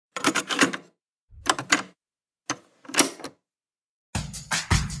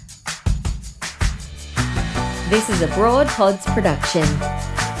This is a Broad Pods production.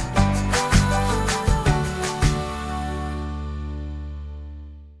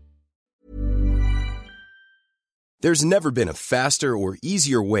 There's never been a faster or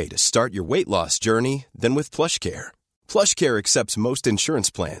easier way to start your weight loss journey than with PlushCare. PlushCare accepts most insurance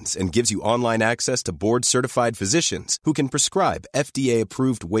plans and gives you online access to board-certified physicians who can prescribe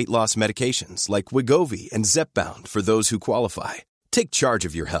FDA-approved weight loss medications like Wegovy and Zepbound for those who qualify. Take charge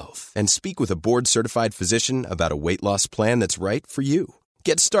of your health and speak with a board-certified physician about a weight loss plan that's right for you.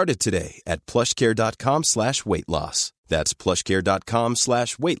 Get started today at plushcare.com/weight loss. That's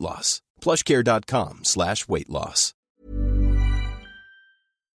plushcare.com/weight loss. plushcare.com/weight loss.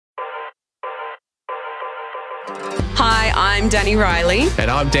 Hi, I'm Danny Riley. And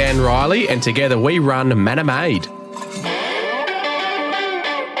I'm Dan Riley, and together we run Manor Made.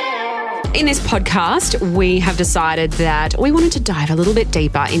 In this podcast, we have decided that we wanted to dive a little bit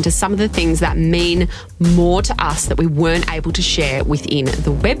deeper into some of the things that mean more to us that we weren't able to share within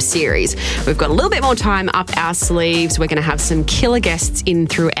the web series. We've got a little bit more time up our sleeves. We're going to have some killer guests in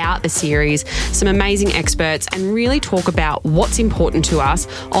throughout the series, some amazing experts, and really talk about what's important to us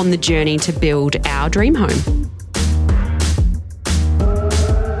on the journey to build our dream home.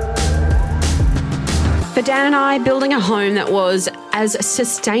 For Dan and I, building a home that was as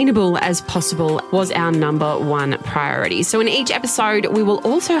sustainable as possible was our number one priority. So in each episode, we will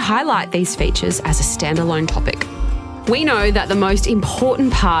also highlight these features as a standalone topic. We know that the most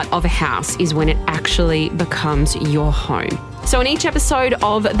important part of a house is when it actually becomes your home. So in each episode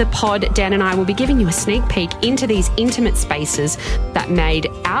of the pod, Dan and I will be giving you a sneak peek into these intimate spaces that made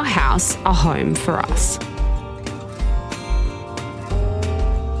our house a home for us.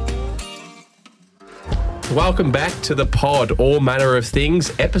 Welcome back to the pod, All Manner of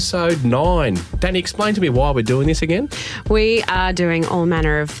Things, episode 9. Danny, explain to me why we're doing this again. We are doing all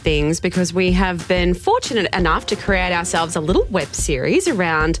manner of things because we have been fortunate enough to create ourselves a little web series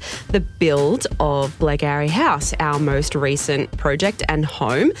around the build of Blackberry House, our most recent project and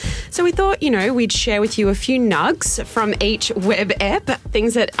home. So we thought, we'd share with you a few nugs from each web ep,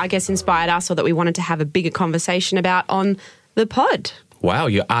 things that I guess inspired us or that we wanted to have a bigger conversation about on the pod. Wow,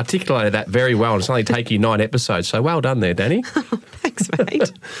 you articulated that very well, and it's only taken you 9 episodes, so well done there, Danny. Thanks,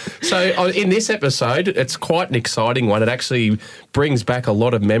 mate. So in this episode, it's quite an exciting one. It actually brings back a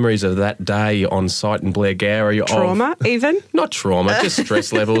lot of memories of that day on site in Blackberry. Trauma, even? Not trauma, just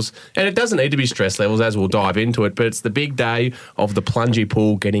stress levels. And it doesn't need to be stress levels, as we'll dive into it, but it's the big day of the Plungie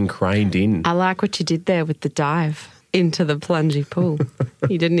pool getting craned in. I like what you did there with the dive into the Plungie pool.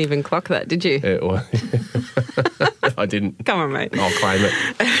 You didn't even clock that, did you? I didn't. Come on, mate. I'll claim it.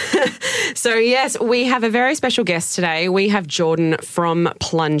 So, yes, we have a very special guest today. We have Jordan from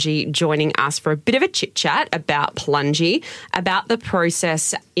Plungie joining us for a bit of a chit-chat about Plungie, about the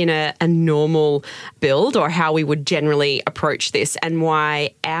process in a normal build or how we would generally approach this and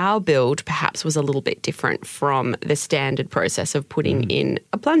why our build perhaps was a little bit different from the standard process of putting in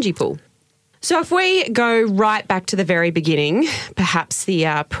a Plungie pool. So if we go right back to the very beginning, perhaps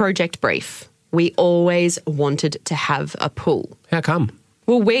the project brief, we always wanted to have a pool. How come?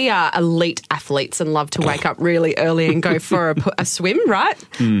 Well, we are elite athletes and love to wake up really early and go for a swim, right?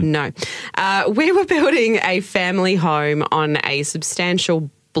 No. We were building a family home on a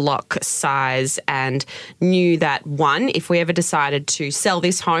substantial block size and knew that, one, if we ever decided to sell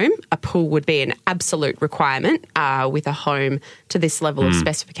this home, a pool would be an absolute requirement with a home to this level of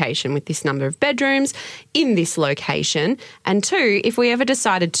specification with this number of bedrooms in this location. And two, if we ever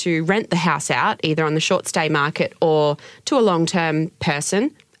decided to rent the house out, either on the short stay market or to a long-term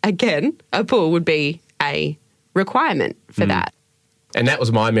person, again, a pool would be a requirement for that. And that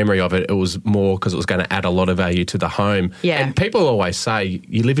was my memory of it. It was more because it was going to add a lot of value to the home. Yeah. And people always say,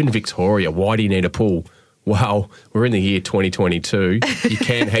 you live in Victoria, why do you need a pool? Well, we're in the year 2022. You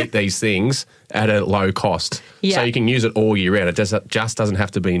can heat these things at a low cost. Yeah. So you can use it all year round. It just doesn't have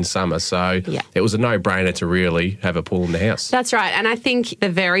to be in summer. So it was a no-brainer to really have a pool in the house. That's right. And I think the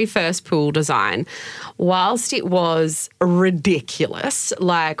very first pool design, whilst it was ridiculous,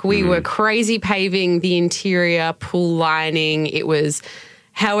 like we were crazy paving the interior, pool lining, it was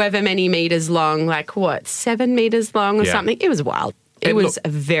however many metres long, 7 metres long or something. It was wild. It was a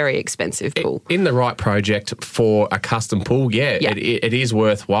very expensive pool. In the right project for a custom pool, it is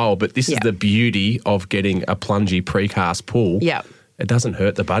worthwhile. But this is the beauty of getting a Plungie precast pool. Yeah. It doesn't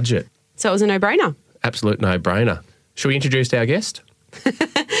hurt the budget. So it was a no-brainer. Absolute no-brainer. Should we introduce our guest?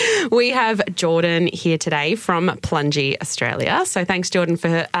 We have Jordan here today from Plungie Australia. So thanks, Jordan,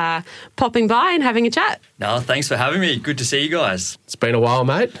 for popping by and having a chat. No, thanks for having me. Good to see you guys. It's been a while,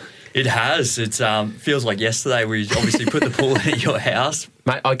 mate. It has. It feels like yesterday we obviously put the pool in at your house.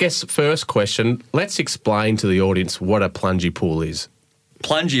 Mate, I guess first question, let's explain to the audience what a Plungie pool is.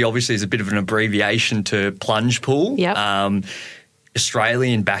 Plungie obviously is a bit of an abbreviation to plunge pool. Yep.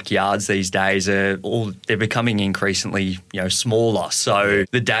 Australian backyards these days they're becoming increasingly, smaller. So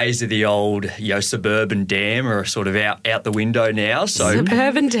the days of the old, suburban dam are sort of out the window now. So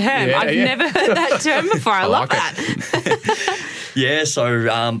Suburban dam. Yeah, I've never heard that term before. I love that. Yeah,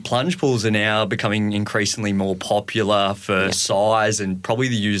 so plunge pools are now becoming increasingly more popular for size and probably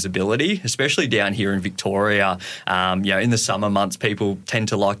the usability, especially down here in Victoria. In the summer months, people tend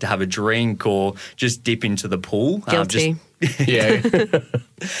to like to have a drink or just dip into the pool. Guilty. Yeah.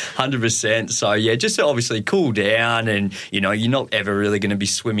 100%. So, just to obviously cool down and, you're not ever really going to be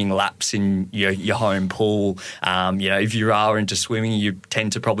swimming laps in your home pool. If you are into swimming, you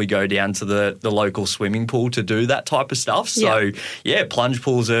tend to probably go down to the local swimming pool to do that type of stuff. So, plunge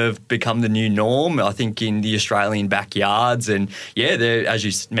pools have become the new norm, I think, in the Australian backyards. And, they're, as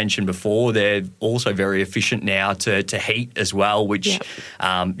you mentioned before, they're also very efficient now to heat as well, which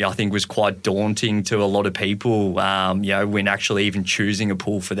I think was quite daunting to a lot of people, when actually even choosing a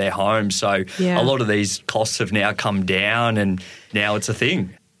pool for their home. So a lot of these costs have now come down and now it's a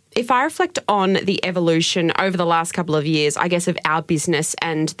thing. If I reflect on the evolution over the last couple of years, I guess, of our business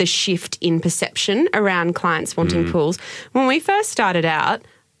and the shift in perception around clients wanting pools, when we first started out,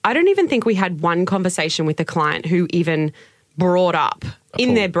 I don't even think we had one conversation with a client who even brought up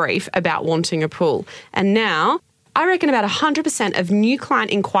in their brief about wanting a pool. And now I reckon about 100% of new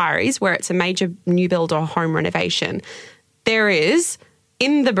client inquiries where it's a major new build or home renovation, there is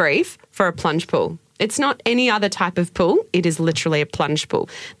in the brief for a plunge pool. It's not any other type of pool. It is literally a plunge pool.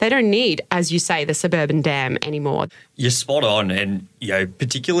 They don't need, as you say, the suburban dam anymore. You're spot on. And,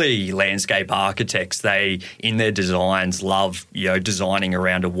 particularly landscape architects, they, in their designs, love, designing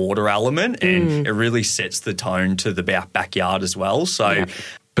around a water element and it really sets the tone to the backyard as well. So...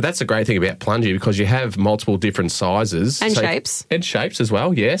 But that's the great thing about Plungie because you have multiple different sizes. And shapes. And shapes as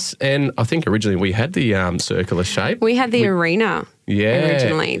well, yes. And I think originally we had the circular shape. We had the arena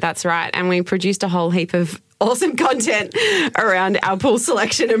originally, that's right. And we produced a whole heap of awesome content around our pool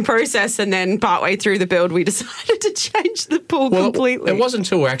selection and process, and then partway through the build we decided to change the pool completely. It wasn't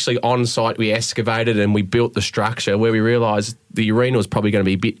until we're actually on site we excavated and we built the structure where we realised the arena was probably going to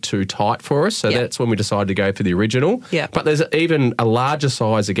be a bit too tight for us, so that's when we decided to go for the original. But there's even a larger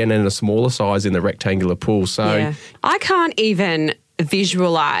size again and a smaller size in the rectangular pool. So I can't even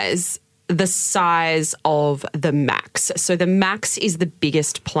visualise the size of the Max. So the Max is the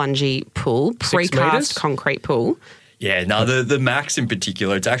biggest Plungie pool, precast concrete pool. Yeah, no, the Max in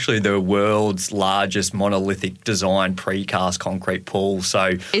particular, it's actually the world's largest monolithic design precast concrete pool.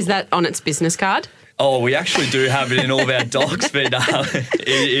 So is that on its business card? Oh, we actually do have it in all of our docs, but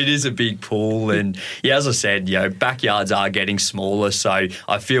it is a big pool. And, as I said, backyards are getting smaller. So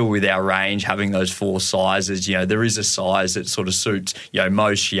I feel with our range, having those four sizes, there is a size that sort of suits,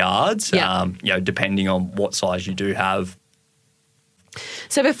 most yards, depending on what size you do have.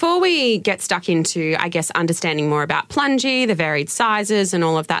 So before we get stuck into, I guess, understanding more about Plungie, the varied sizes and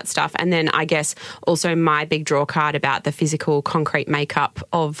all of that stuff, and then I guess also my big draw card about the physical concrete makeup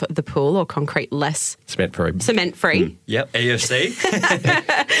of the pool, or concrete-less. Cement-free. Yep,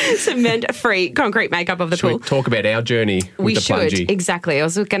 EFC. Cement-free concrete makeup of the pool. Should we talk about our journey with the Plungie? We should, exactly. I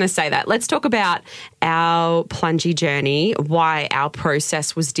was going to say that. Let's talk about our Plungie journey, why our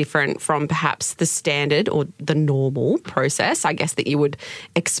process was different from perhaps the standard or the normal process, I guess, that you would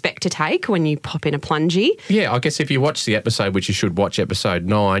expect to take when you pop in a Plungie. Yeah, I guess if you watch the episode, which you should watch episode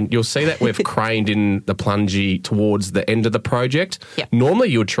 9, you'll see that we've craned in the Plungie towards the end of the project. Yep. Normally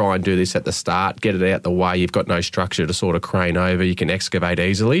you would try and do this at the start, get it out the way. You've got no structure to sort of crane over. You can excavate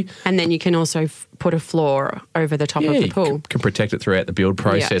easily. And then you can also put a floor over the top of the pool. You can protect it throughout the build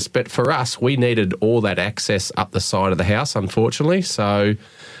process. But for us, we needed all that access up the side of the house, unfortunately. So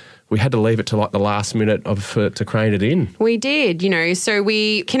we had to leave it to like the last minute to crane it in. We did, so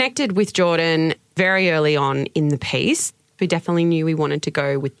we connected with Jordan very early on in the piece. We definitely knew we wanted to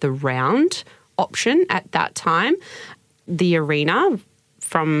go with the round option at that time. The arena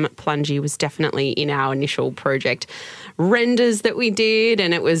from Plungie was definitely in our initial project renders that we did,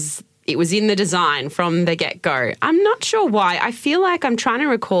 and it was in the design from the get-go. I'm not sure why. I feel like I'm trying to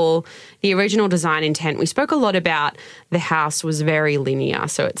recall the original design intent. We spoke a lot about the house was very linear,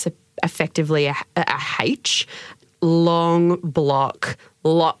 so it's effectively a H, long block,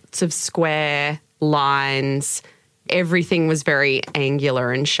 lots of square lines. Everything was very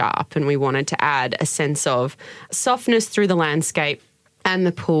angular and sharp, and we wanted to add a sense of softness through the landscape and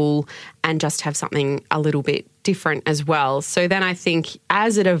the pool and just have something a little bit different as well. So then I think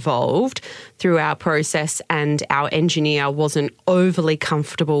as it evolved through our process and our engineer wasn't overly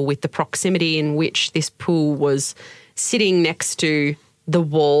comfortable with the proximity in which this pool was sitting next to the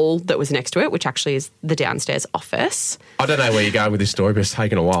wall that was next to it, which actually is the downstairs office. I don't know where you're going with this story, but it's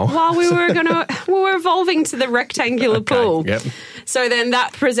taken a while. Well, we were evolving to the rectangular pool. Yep. So then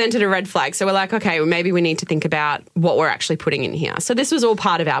that presented a red flag. So we're like, okay, well, maybe we need to think about what we're actually putting in here. So this was all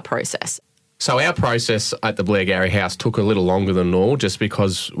part of our process. So our process at the Blair-Gowrie house took a little longer than normal just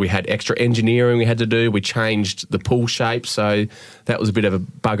because we had extra engineering we had to do. We changed the pool shape, so that was a bit of a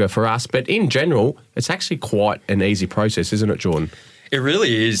bugger for us. But in general, it's actually quite an easy process, isn't it, Jordan? It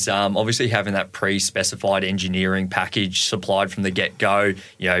really is. Obviously, having that pre-specified engineering package supplied from the get-go,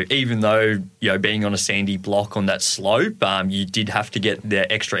 even though, being on a sandy block on that slope, you did have to get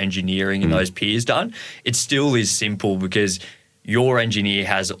the extra engineering and those piers done. It still is simple because your engineer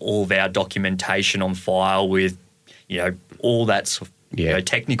has all of our documentation on file with, all that sort of,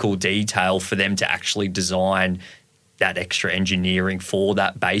 technical detail for them to actually design that extra engineering for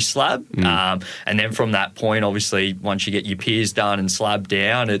that base slab. And then from that point, obviously, once you get your piers done and slab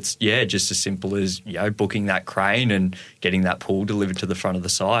down, it's, just as simple as, booking that crane and getting that pool delivered to the front of the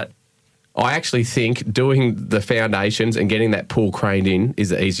site. I actually think doing the foundations and getting that pool craned in is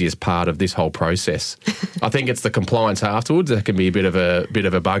the easiest part of this whole process. I think it's the compliance afterwards that can be a bit of a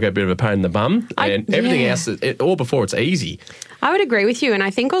bugger, a bit of a pain in the bum, and everything else. All before it's easy. I would agree with you, and I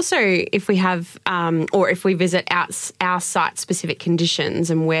think also if we have or if we visit our site-specific conditions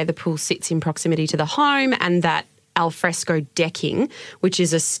and where the pool sits in proximity to the home and that alfresco decking, which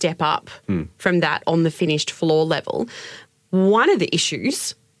is a step up from that on the finished floor level, one of the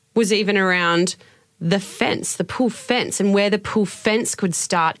issues was even around the fence, the pool fence, and where the pool fence could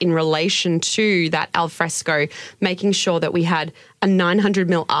start in relation to that alfresco, making sure that we had a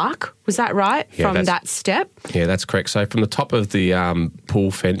 900mm arc. Was that right? Yeah, from that step? Yeah, that's correct. So from the top of the pool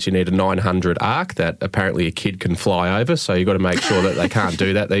fence, you need a 900 arc that apparently a kid can fly over. So you've got to make sure that they can't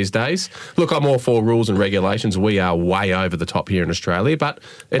do that these days. Look, I'm all for rules and regulations. We are way over the top here in Australia, but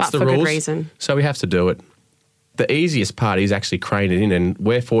it's the rules. For good reason. So we have to do it. The easiest part is actually craning in, and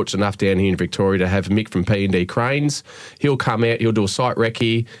we're fortunate enough down here in Victoria to have Mick from P&D Cranes. He'll come out, he'll do a site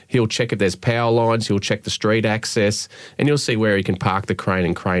recce, he'll check if there's power lines, he'll check the street access, and you'll see where he can park the crane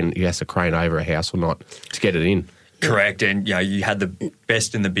and he has to crane over a house or not to get it in. Correct, and you had the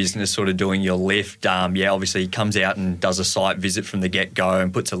best in the business sort of doing your lift. Obviously he comes out and does a site visit from the get-go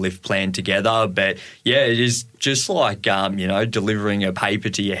and puts a lift plan together. But it is just like delivering a paper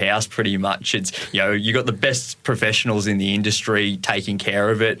to your house pretty much. It's you got the best professionals in the industry taking care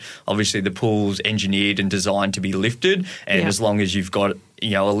of it. Obviously the pool's engineered and designed to be lifted, and as long as you've got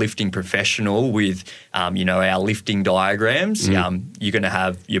a lifting professional with, our lifting diagrams, you're going to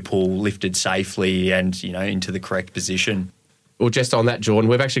have your pool lifted safely and, into the correct position. Well, just on that, Jordan,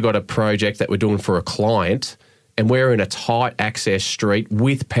 we've actually got a project that we're doing for a client, and we're in a tight access street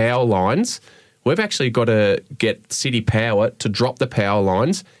with power lines. We've actually got to get City Power to drop the power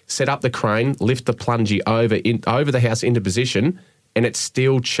lines, set up the crane, lift the Plungie over the house into position, and it's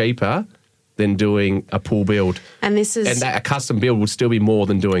still cheaper than doing a pool build. And a custom build would still be more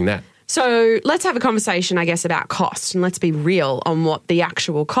than doing that. So let's have a conversation, I guess, about cost, and let's be real on what the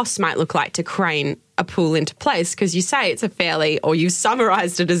actual costs might look like to crane a pool into place, because you say it's you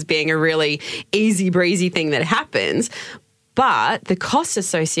summarised it as being a really easy breezy thing that happens, but the costs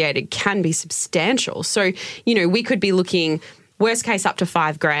associated can be substantial. So, we could be looking worst case up to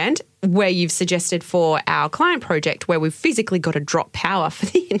 $5,000, where you've suggested for our client project where we've physically got to drop power for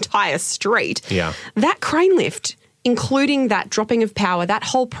the entire street. Yeah. That crane lift, including that dropping of power, that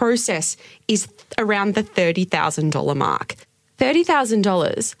whole process is around the $30,000 mark.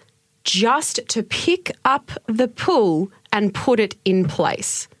 $30,000 just to pick up the pool and put it in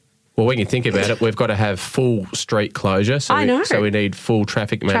place. Well, when you think about it, we've got to have full street closure. So we need full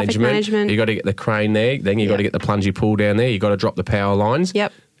traffic management. You've got to get the crane there. Then you've got to get the Plungie pool down there. You've got to drop the power lines.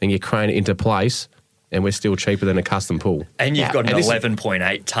 Yep. Then you crane it into place, and we're still cheaper than a custom pool. And you've got an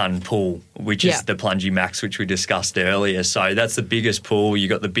 11.8 tonne pool, which is the Plungie Max, which we discussed earlier. So that's the biggest pool. You've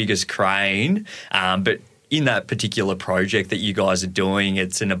got the biggest crane. But in that particular project that you guys are doing,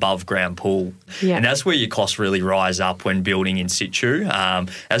 it's an above-ground pool. Yeah. And that's where your costs really rise up when building in situ.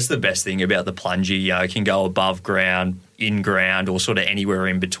 That's the best thing about the Plungie. It can go above ground, in ground, or sort of anywhere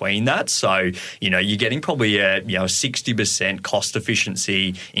in between that. So, you're getting probably a 60% cost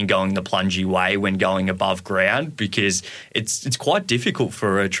efficiency in going the Plungie way when going above ground, because it's quite difficult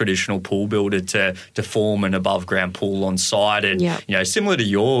for a traditional pool builder to form an above ground pool on site. And similar to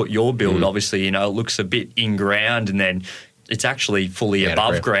your build, obviously, it looks a bit in ground and then it's actually fully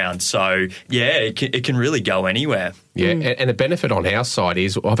above ground. So, yeah, it can really go anywhere. Yeah, and the benefit on our side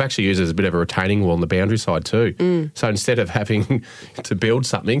is I've actually used it as a bit of a retaining wall on the boundary side too. So instead of having to build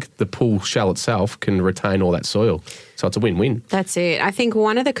something, the pool shell itself can retain all that soil. So it's a win-win. That's it. I think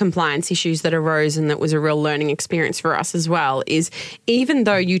one of the compliance issues that arose, and that was a real learning experience for us as well, is even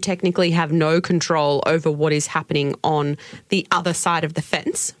though you technically have no control over what is happening on the other side of the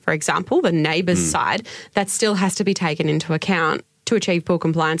fence, for example, the neighbour's side, that still has to be taken into account to achieve pool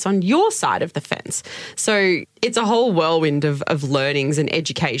compliance on your side of the fence. So it's a whole whirlwind of learnings and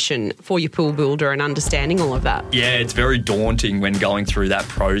education for your pool builder and understanding all of that. Yeah, it's very daunting when going through that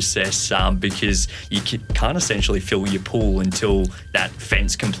process because you can't essentially fill your pool until that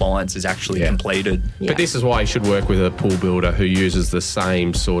fence compliance is actually completed. Yeah. But this is why you should work with a pool builder who uses the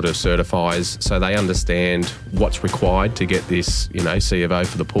same sort of certifiers so they understand what's required to get this, C of O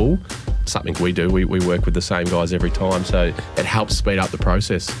for the pool. Something we do. We work with the same guys every time, so it helps speed up the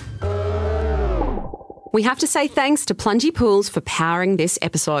process. We have to say thanks to Plungie Pools for powering this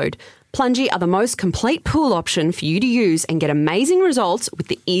episode. Plungie are the most complete pool option for you to use and get amazing results with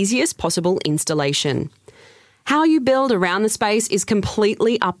the easiest possible installation. How you build around the space is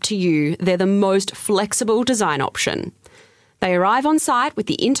completely up to you. They're the most flexible design option. They arrive on site with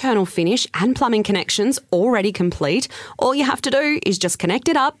the internal finish and plumbing connections already complete. All you have to do is just connect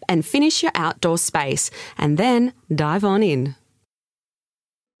it up and finish your outdoor space, and then dive on in.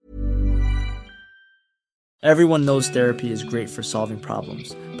 Everyone knows therapy is great for solving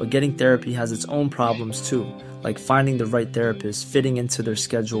problems, but getting therapy has its own problems too, like finding the right therapist, fitting into their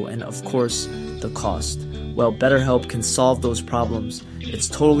schedule, and of course, the cost. Well, BetterHelp can solve those problems. It's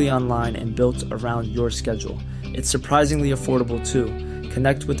totally online and built around your schedule. It's surprisingly affordable too.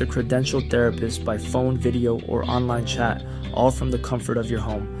 Connect with a credentialed therapist by phone, video, or online chat, all from the comfort of your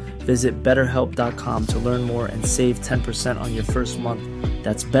home. Visit BetterHelp.com to learn more and save 10% on your first month.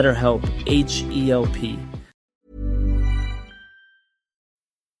 That's BetterHelp, H-E-L-P.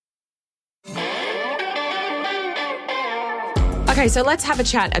 Okay, so let's have a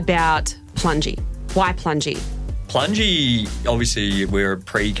chat about Plungie. Why Plungie? Plungie, obviously, we're a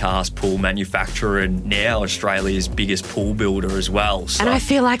precast pool manufacturer and now Australia's biggest pool builder as well. So. And I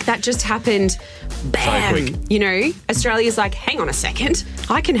feel like that just happened, bam! So quick. Australia's like, hang on a second,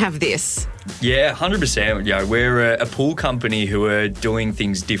 I can have this. Yeah, 100%. We're a pool company who are doing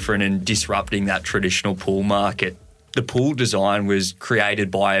things different and disrupting that traditional pool market. The pool design was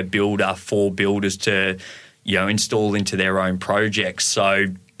created by a builder for builders to, install into their own projects. So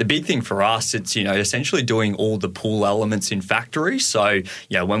the big thing for us, it's, essentially doing all the pool elements in factory. So,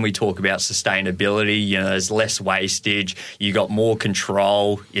 when we talk about sustainability, there's less wastage, you got more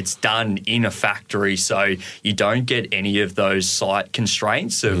control, it's done in a factory. So you don't get any of those site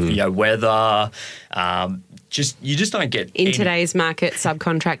constraints of, weather, you just don't get in today's market,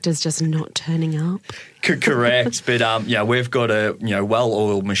 subcontractors just not turning up. Correct, but we've got a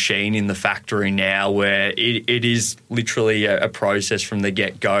well-oiled machine in the factory now where it is literally a process from the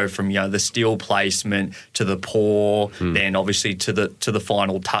get-go, from the steel placement to the pour, then obviously to the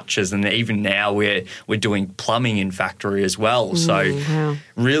final touches, and even now we're doing plumbing in factory as well. So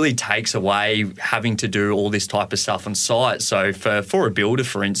really takes away having to do all this type of stuff on site. So for a builder,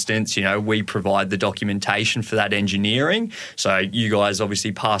 for instance, we provide the documentation for that engineering. So you guys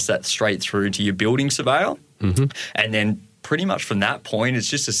obviously pass that straight through to your building surveyor. And then pretty much from that point, it's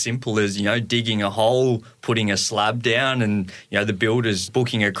just as simple as, digging a hole, putting a slab down, and, the builder's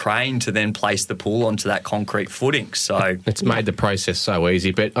booking a crane to then place the pool onto that concrete footing. So it's made the process so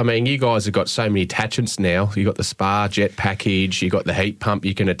easy. But, you guys have got so many attachments now. You've got the spa jet package, you've got the heat pump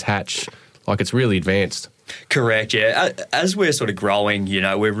you can attach. It's really advanced. Correct, yeah. As we're sort of growing,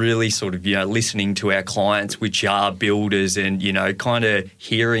 we're really sort of, listening to our clients, which are builders, and, kind of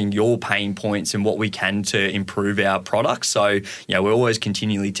hearing your pain points and what we can to improve our products. So, we're always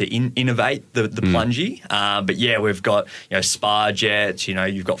continually to innovate the Plungie. But, we've got, spa jets,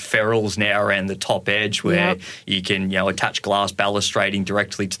 you've got ferrules now around the top edge where you can, attach glass balustrading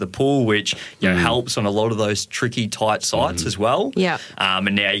directly to the pool, which, helps on a lot of those tricky, tight sites as well. Yeah.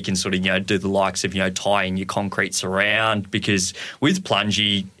 And now you can sort of, do the likes of, tying your concrete surround, because with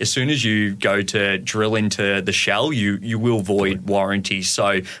Plungie, as soon as you go to drill into the shell, you will void warranty.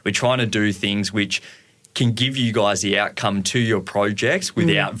 So we're trying to do things which can give you guys the outcome to your projects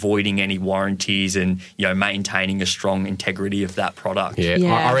without voiding any warranties and, maintaining a strong integrity of that product.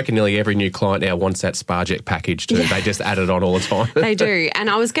 Yeah. I reckon nearly every new client now wants that SparJet package too. They just add it on all the time. They do.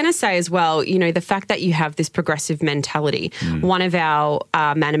 And I was going to say as well, the fact that you have this progressive mentality, one of our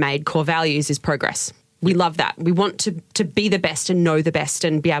Man-Made core values is progress. We love that. We want to be the best and know the best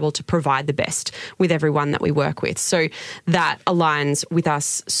and be able to provide the best with everyone that we work with. So that aligns with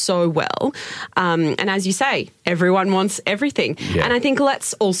us so well. And as you say, everyone wants everything. Yeah. And I think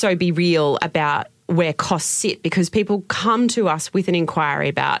let's also be real about where costs sit, because people come to us with an inquiry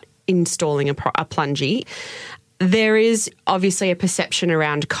about installing a Plungie. There is obviously a perception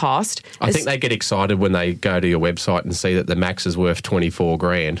around cost. I think they get excited when they go to your website and see that the max is worth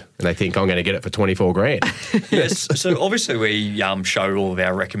 $24,000 and they think, I'm going to get it for $24,000. Yes. So obviously we show all of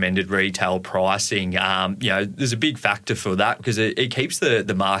our recommended retail pricing. There's a big factor for that because it keeps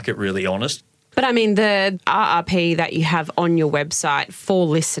the market really honest. But I mean, the RRP that you have on your website for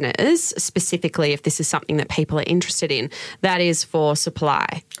listeners, specifically if this is something that people are interested in, that is for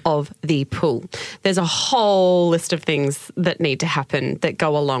supply of the pool. There's a whole list of things that need to happen that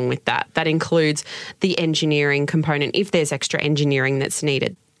go along with that. That includes the engineering component, if there's extra engineering that's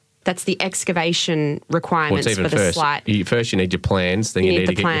needed. That's the excavation requirements for the site. First, you need your plans. Then you need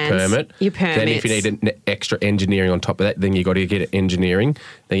to get your permit. Then if you need an extra engineering on top of that, then you got to get engineering.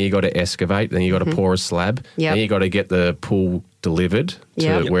 Then you got to excavate. Then you got to pour a slab. Yep. Then you got to get the pool delivered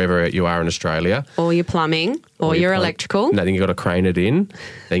to wherever you are in Australia. Or your plumbing, or your electrical. No, then you got to crane it in.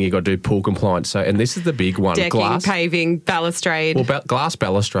 Then you got to do pool compliance. So, and this is the big one: decking, glass, paving, balustrade. Well, glass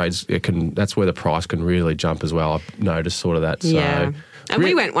balustrades. That's where the price can really jump as well. I've noticed sort of that. Yeah. And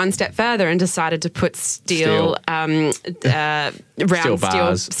we went one step further and decided to put steel bars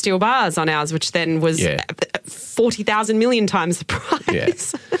on ours, which then was 40,000 million times the price. Yeah.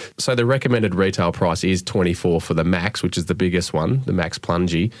 So the recommended retail price is $24,000 for the Max, which is the biggest one, the Max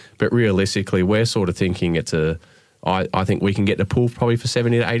Plungie. But realistically, we're sort of thinking I think we can get the pool probably for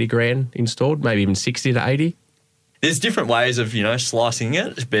 70 to 80 grand installed, maybe even 60 to 80. There's different ways of, slicing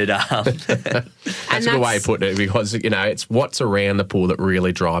it, but... that's a good way of putting it because, it's what's around the pool that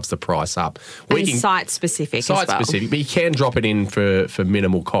really drives the price up. Site-specific as well. Site-specific, but you can drop it in for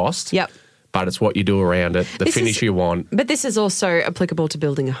minimal cost. Yep. But it's what you do around it, the finish you want. But this is also applicable to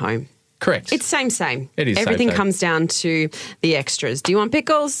building a home. Correct. It's same. It is Everything same. comes down to the extras. Do you want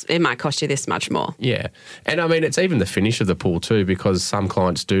pickles? It might cost you this much more. Yeah. And I mean, it's even the finish of the pool too, because some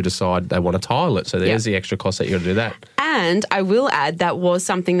clients do decide they want to tile it. So there's the extra cost that you got to do that. And I will add that was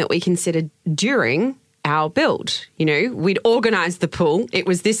something that we considered during our build. We'd organised the pool. It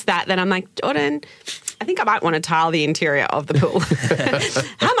was this, that. Then I'm like, Jordan, I think I might want to tile the interior of the pool.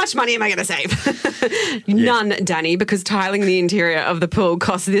 How much money am I going to save? None, Danny, because tiling the interior of the pool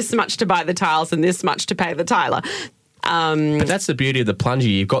costs this much to buy the tiles and this much to pay the tiler. But that's the beauty of the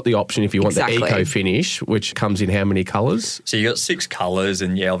Plungie. You've got the option if you want the eco finish, which comes in how many colours? So you got 6 colours,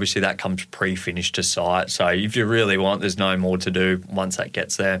 and obviously that comes pre-finished to site. So if you really want, there's no more to do once that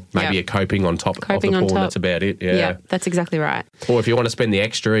gets there. Maybe a coping on top of the pool. That's about it. Yeah, that's exactly right. Or if you want to spend the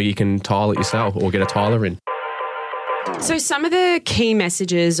extra, you can tile it yourself or get a tiler in. So some of the key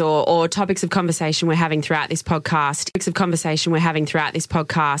messages or topics of conversation we're having throughout this podcast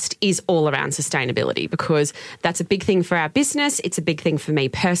is all around sustainability, because that's a big thing for our business. It's a big thing for me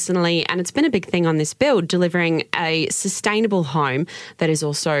personally, and it's been a big thing on this build, delivering a sustainable home that is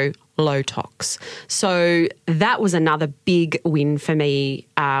also low tox. So that was another big win for me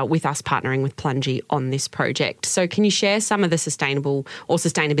with us partnering with Plungie on this project. So can you share some of the sustainable or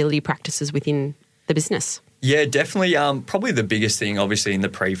sustainability practices within the business? Yeah, definitely. Probably the biggest thing, obviously, in the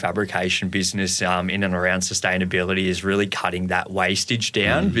prefabrication business in and around sustainability is really cutting that wastage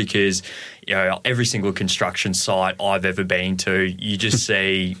down because, every single construction site I've ever been to, you just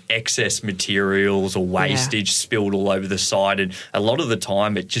see excess materials or wastage spilled all over the site. And a lot of the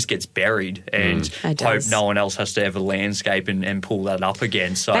time it just gets buried and hope no one else has to ever landscape and pull that up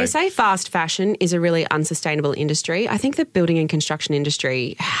again. So they say fast fashion is a really unsustainable industry. I think the building and construction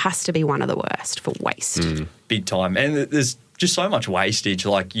industry has to be one of the worst for waste. Big time. And there's just so much wastage.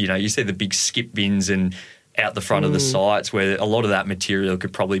 Like, you see the big skip bins and out the front of the sites where a lot of that material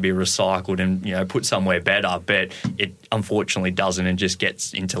could probably be recycled and, put somewhere better, but it unfortunately doesn't and just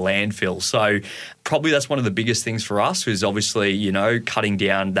gets into landfill. So probably that's one of the biggest things for us is obviously, cutting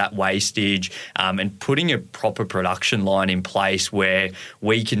down that wastage and putting a proper production line in place where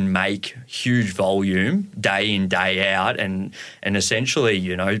we can make huge volume day in, day out and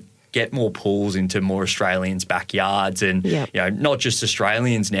essentially, get more pools into more Australians' backyards and, not just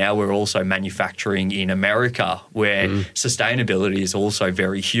Australians now, we're also manufacturing in America where sustainability is also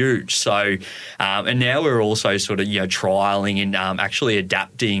very huge. So, and now we're also sort of, trialling and actually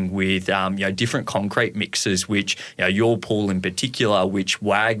adapting with, different concrete mixes, which, your pool in particular, which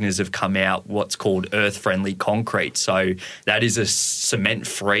Wagner's have come out what's called earth-friendly concrete. So that is a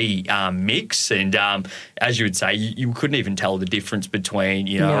cement-free mix. And as you would say, you couldn't even tell the difference between,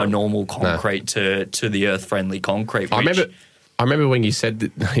 a normal concrete to the earth-friendly concrete. I remember when you said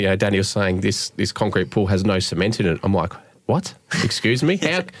that, Danny was saying this concrete pool has no cement in it. I'm like, what? Excuse me?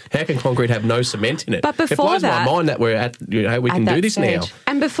 How can concrete have no cement in it? But before it blows that, my mind that we're at, we can do this stage. now.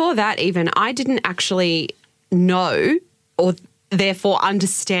 And before that even, I didn't actually know or therefore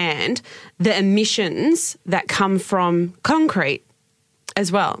understand the emissions that come from concrete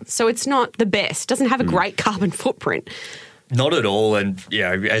as well. So it's not the best. Doesn't have a great carbon footprint. Not at all. And,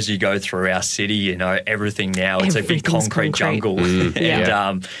 as you go through our city, everything now, it's a big concrete jungle.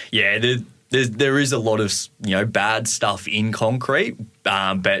 And, there is a lot of, bad stuff in concrete,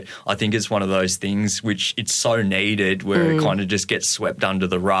 but I think it's one of those things which it's so needed where it kind of just gets swept under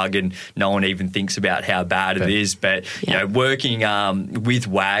the rug and no one even thinks about how bad it is. But, working with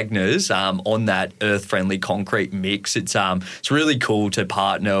Wagner's on that earth-friendly concrete mix, it's really cool to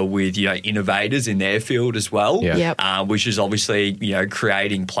partner with, innovators in their field as well, which is obviously,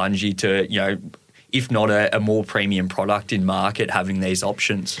 creating Plungie to, if not a more premium product in market, having these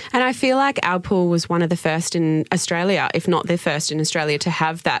options. And I feel like our pool was one of the first in Australia, if not the first in Australia, to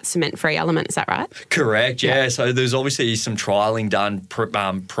have that cement-free element. Is that right? Correct, yeah. So there's obviously some trialling done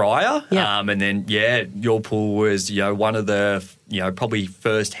prior. And then, your pool was, one of the, probably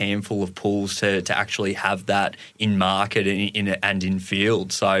first handful of pools to actually have that in market and in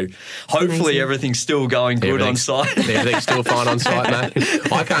field. So hopefully everything's still going good on site. Everything's still fine on site,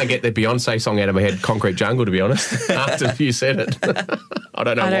 mate. I can't get the Beyonce song out of my head, Concrete Jungle, to be honest, after you said it. I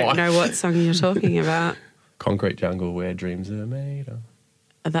don't know why. I don't know what song you're talking about. Concrete Jungle, where dreams are made of.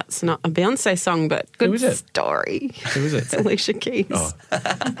 That's not a Beyonce song, but good Who is it? story. Who is it? It's Alicia Keys. Oh.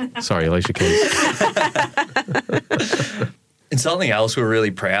 Sorry, Alicia Keys. And something else we're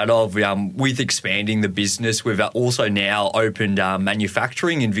really proud of with expanding the business, we've also now opened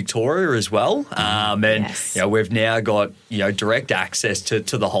manufacturing in Victoria as well. We've now got direct access to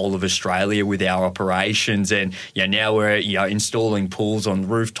the whole of Australia with our operations, and now we're installing pools on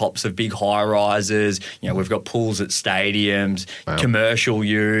rooftops of big high rises. We've got pools at stadiums, commercial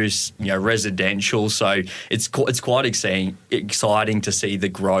use, residential. So it's quite exciting to see the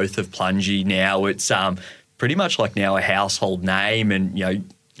growth of Plungie now. It's pretty much like now a household name, and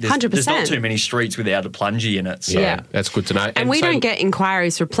there's not too many streets without a Plungie in it. So that's good to know. And we don't get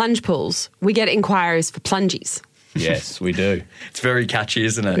inquiries for plunge pools. We get inquiries for plungies. Yes, we do. It's very catchy,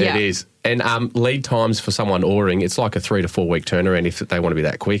 isn't it? Yeah. It is. And lead times for someone ordering, it's like a 3 to 4 week turnaround if they want to be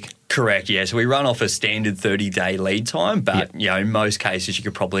that quick. Correct, yeah. So we run off a standard 30-day lead time, but in most cases you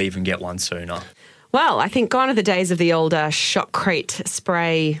could probably even get one sooner. Well, I think gone are the days of the old shotcrete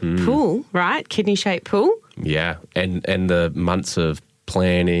spray pool, right? Kidney-shaped pool. Yeah, and the months of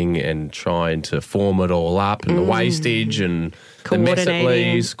planning and trying to form it all up, and the wastage and the mess it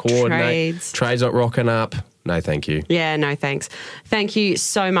leaves, trades not rocking up. No, thank you. Yeah, no thanks. Thank you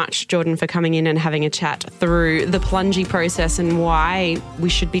so much, Jordan, for coming in and having a chat through the Plungie process and why we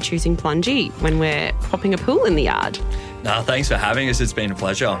should be choosing Plungie when we're popping a pool in the yard. No, thanks for having us. It's been a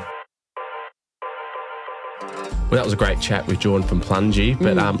pleasure. Well, that was a great chat with Jordan from Plungie,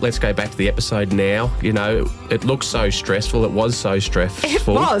 but let's go back to the episode now. It looks so stressful. It was so stressful. It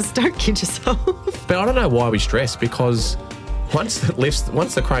was. Don't kid yourself. But I don't know why we stress, because once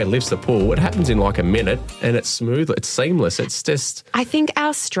the crane lifts the pool, it happens in like a minute and it's smooth. It's seamless. It's just... I think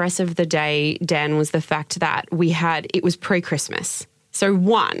our stress of the day, Dan, was the fact that it was pre-Christmas. So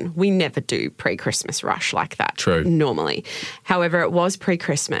one, we never do pre-Christmas rush like that. True. Normally. However, it was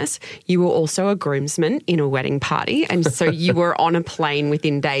pre-Christmas. You were also a groomsman in a wedding party. And so you were on a plane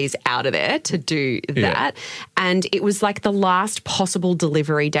within days out of there to do that. Yeah. And it was like the last possible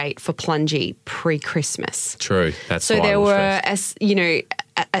delivery date for Plungie pre-Christmas. True. That's so why there were,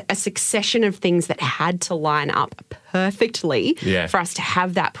 a succession of things that had to line up perfectly for us to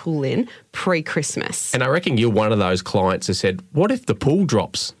have that pool in pre-Christmas. And I reckon you're one of those clients who said, what if the pool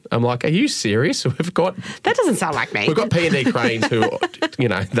drops? I'm like, are you serious? That doesn't sound like me. We've got P&D cranes who,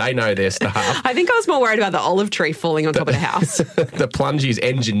 they know their stuff. I think I was more worried about the olive tree falling on top of the house. The Plungie's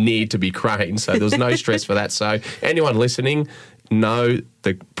engineered to be craned, so there was no stress for that. So anyone listening, no,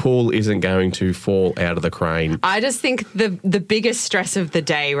 the pool isn't going to fall out of the crane. I just think the biggest stress of the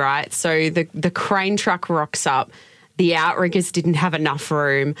day, right? So the crane truck rocks up. The outriggers didn't have enough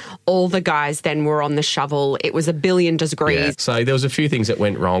room. All the guys then were on the shovel. It was 1,000,000,000 degrees. Yeah. So there was a few things that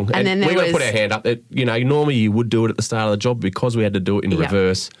went wrong. And then we got to put our hand up that, normally you would do it at the start of the job, because we had to do it in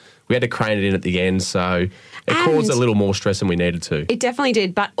reverse. We had to crane it in at the end. So it caused a little more stress than we needed to. It definitely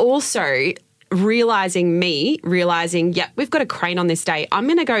did. But also realizing, we've got a crane on this day. I'm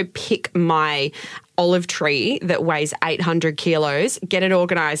going to go pick my olive tree that weighs 800 kilos, get it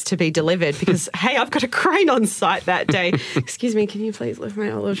organised to be delivered because, hey, I've got a crane on site that day. Excuse me, can you please lift my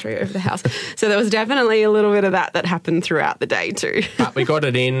olive tree over the house? So there was definitely a little bit of that happened throughout the day too. But we got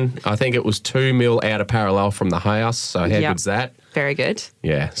it in, I think it was 2 mil out of parallel from the house. So how good's that? Very good.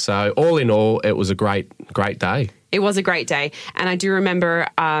 Yeah. So all in all, it was a great day. It was a great day. And I do remember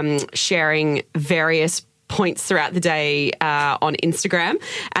sharing various points throughout the day on Instagram.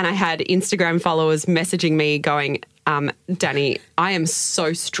 And I had Instagram followers messaging me going, Danny, I am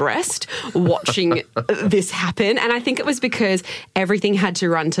so stressed watching this happen. And I think it was because everything had to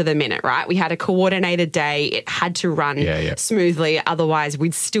run to the minute, right? We had a coordinated day. It had to run smoothly. Otherwise,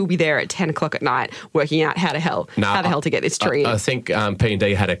 we'd still be there at 10 o'clock at night working out how the hell to get this tree in. I think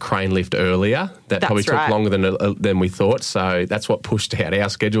P&D had a crane lift earlier. That probably took longer than we thought. So that's what pushed out our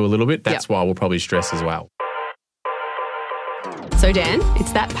schedule a little bit. That's why we're probably stressed as well. So, Dan,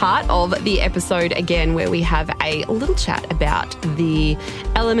 it's that part of the episode again where we have a little chat about the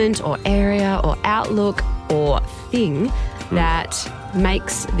element or area or outlook or thing that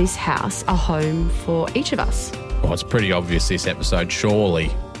makes this house a home for each of us. Well, it's pretty obvious this episode, surely.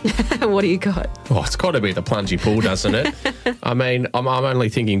 What do you got? Oh, it's got to be the Plungie pool, doesn't it? I mean, I'm only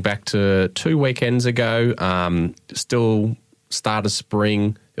thinking back to 2 weekends ago, still start of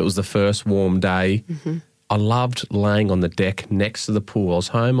spring. It was the first warm day. Mm-hmm. I loved laying on the deck next to the pool. I was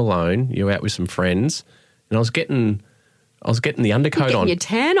home alone. You were out with some friends, and I was getting the undercoat on. Your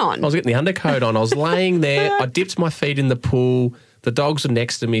tan on. I was getting the undercoat on. I was laying there. I dipped my feet in the pool. The dogs were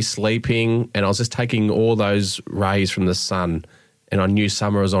next to me sleeping, and I was just taking all those rays from the sun. And I knew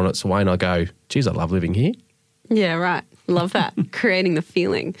summer was on its way, and I go, geez, I love living here. Yeah, right. Love that. Creating the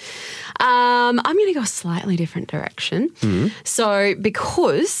feeling. I'm going to go a slightly different direction. Mm-hmm. So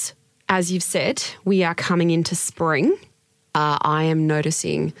because, as you've said, we are coming into spring, I am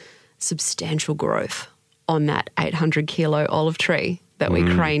noticing substantial growth on that 800-kilo olive tree that we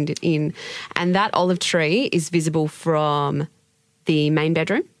craned in. And that olive tree is visible from the main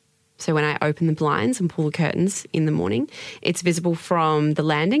bedroom. So when I open the blinds and pull the curtains in the morning, it's visible from the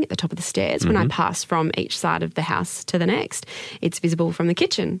landing at the top of the stairs when I pass from each side of the house to the next. It's visible from the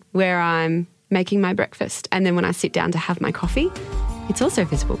kitchen where I'm making my breakfast. And then when I sit down to have my coffee, it's also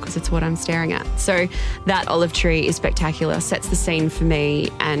visible because it's what I'm staring at. So that olive tree is spectacular, sets the scene for me,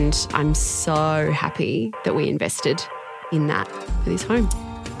 and I'm so happy that we invested in that for this home.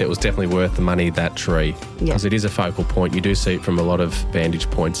 It was definitely worth the money, that tree, because it is a focal point. You do see it from a lot of vantage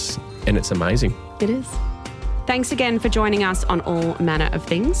points, and it's amazing. It is. Thanks again for joining us on All Manner of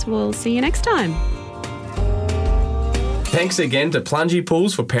Things. We'll see you next time. Thanks again to Plungie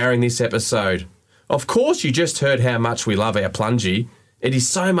Pools for powering this episode. Of course, you just heard how much we love our Plungie. It is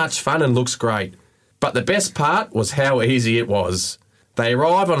so much fun and looks great. But the best part was how easy it was. They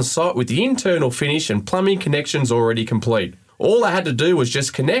arrive on site with the internal finish and plumbing connections already complete. All I had to do was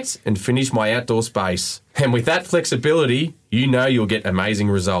just connect and finish my outdoor space. And with that flexibility, you know you'll get amazing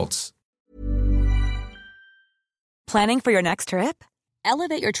results. Planning for your next trip?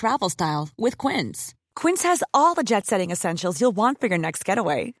 Elevate your travel style with Quince. Quince has all the jet-setting essentials you'll want for your next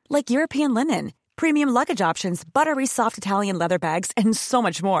getaway, like European linen, premium luggage options, buttery soft Italian leather bags, and so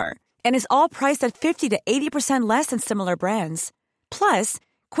much more. And is all priced at 50 to 80% less than similar brands. Plus,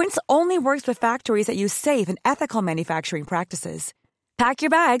 Quince only works with factories that use safe and ethical manufacturing practices. Pack your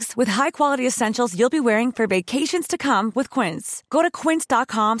bags with high-quality essentials you'll be wearing for vacations to come with Quince. Go to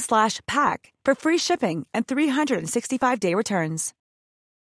quince.com/pack for free shipping and 365-day returns.